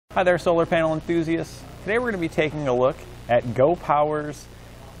Hi there, solar panel enthusiasts. Today we're going to be taking a look at Go Power's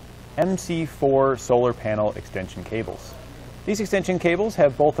MC4 solar panel extension cables. These extension cables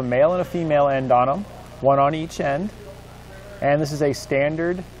have both a male and a female end on them, one on each end. And this is a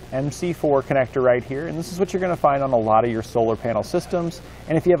standard MC4 connector right here, and this is what you're going to find on a lot of your solar panel systems.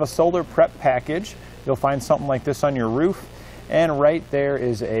 And if you have a solar prep package, you'll find something like this on your roof. And right there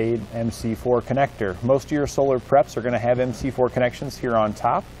is a MC4 connector. Most of your solar preps are going to have MC4 connections here on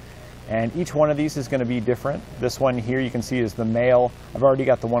top. And each one of these is going to be different. This one here you can see is the male. I've already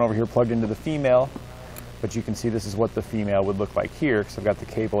got the one over here plugged into the female, but you can see this is what the female would look like here, because I've got the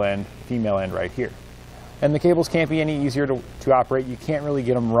cable end, female end right here. And the cables can't be any easier to operate. You can't really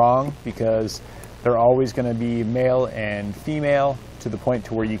get them wrong because they're always going to be male and female to the point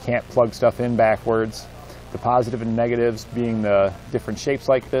to where you can't plug stuff in backwards. The positive and negatives, being the different shapes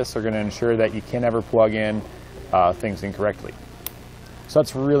like this, are going to ensure that you can never plug in things incorrectly. So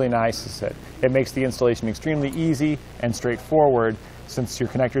that's really nice. It makes the installation extremely easy and straightforward. Since your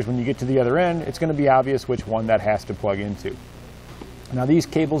connectors, when you get to the other end, it's going to be obvious which one that has to plug into. Now these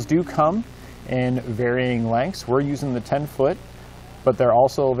cables do come in varying lengths. We're using the 10-foot, but they're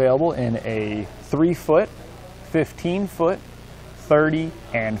also available in a 3-foot, 15-foot, 30,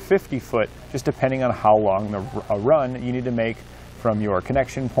 and 50-foot, just depending on how long a run you need to make from your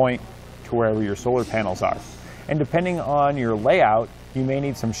connection point to wherever your solar panels are. And depending on your layout, you may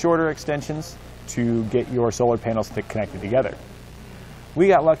need some shorter extensions to get your solar panels connected together. We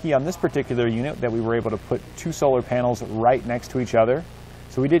got lucky on this particular unit that we were able to put two solar panels right next to each other.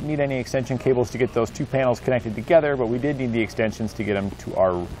 So we didn't need any extension cables to get those two panels connected together, but we did need the extensions to get them to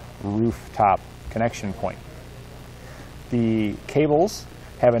our rooftop connection point. The cables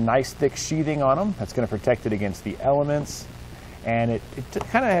have a nice thick sheathing on them that's going to protect it against the elements. And it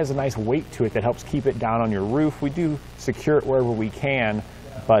kind of has a nice weight to it that helps keep it down on your roof. We do secure it wherever we can,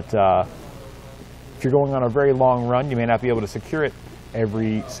 but if you're going on a very long run, you may not be able to secure it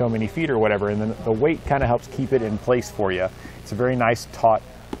every so many feet or whatever, and then the weight kind of helps keep it in place for you. It's a very nice taut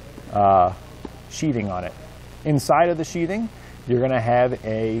sheathing on it. Inside of the sheathing, you're going to have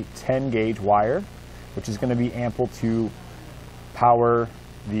a 10-gauge wire, which is going to be ample to power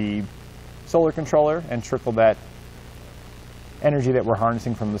the solar controller and trickle that energy that we're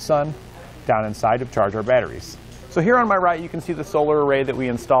harnessing from the sun down inside to charge our batteries. So here on my right you can see the solar array that we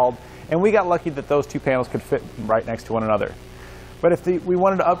installed, and we got lucky that those two panels could fit right next to one another. But if we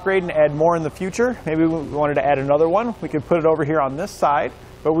wanted to upgrade and add more in the future, maybe we wanted to add another one, we could put it over here on this side,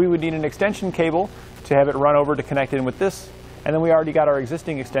 but we would need an extension cable to have it run over to connect in with this, and then we already got our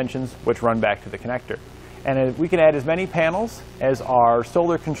existing extensions which run back to the connector. And we can add as many panels as our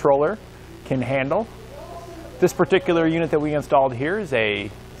solar controller can handle. This particular unit that we installed here is a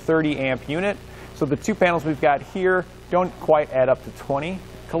 30 amp unit. So the two panels we've got here don't quite add up to 20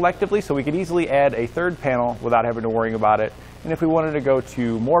 collectively, so we could easily add a third panel without having to worry about it. And if we wanted to go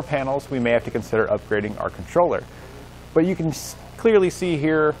to more panels, we may have to consider upgrading our controller. But you can clearly see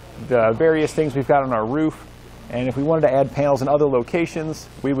here the various things we've got on our roof. And if we wanted to add panels in other locations,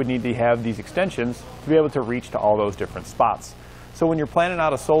 we would need to have these extensions to be able to reach to all those different spots. So when you're planning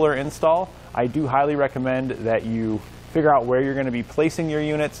out a solar install, I do highly recommend that you figure out where you're going to be placing your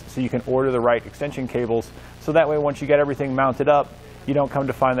units so you can order the right extension cables. So that way once you get everything mounted up, you don't come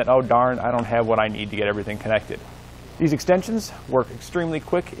to find that, oh darn, I don't have what I need to get everything connected. These extensions work extremely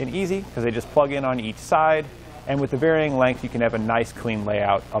quick and easy because they just plug in on each side, and with the varying length you can have a nice clean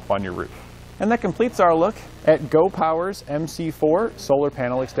layout up on your roof. And that completes our look at Go Power's MC4 solar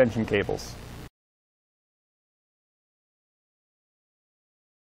panel extension cables.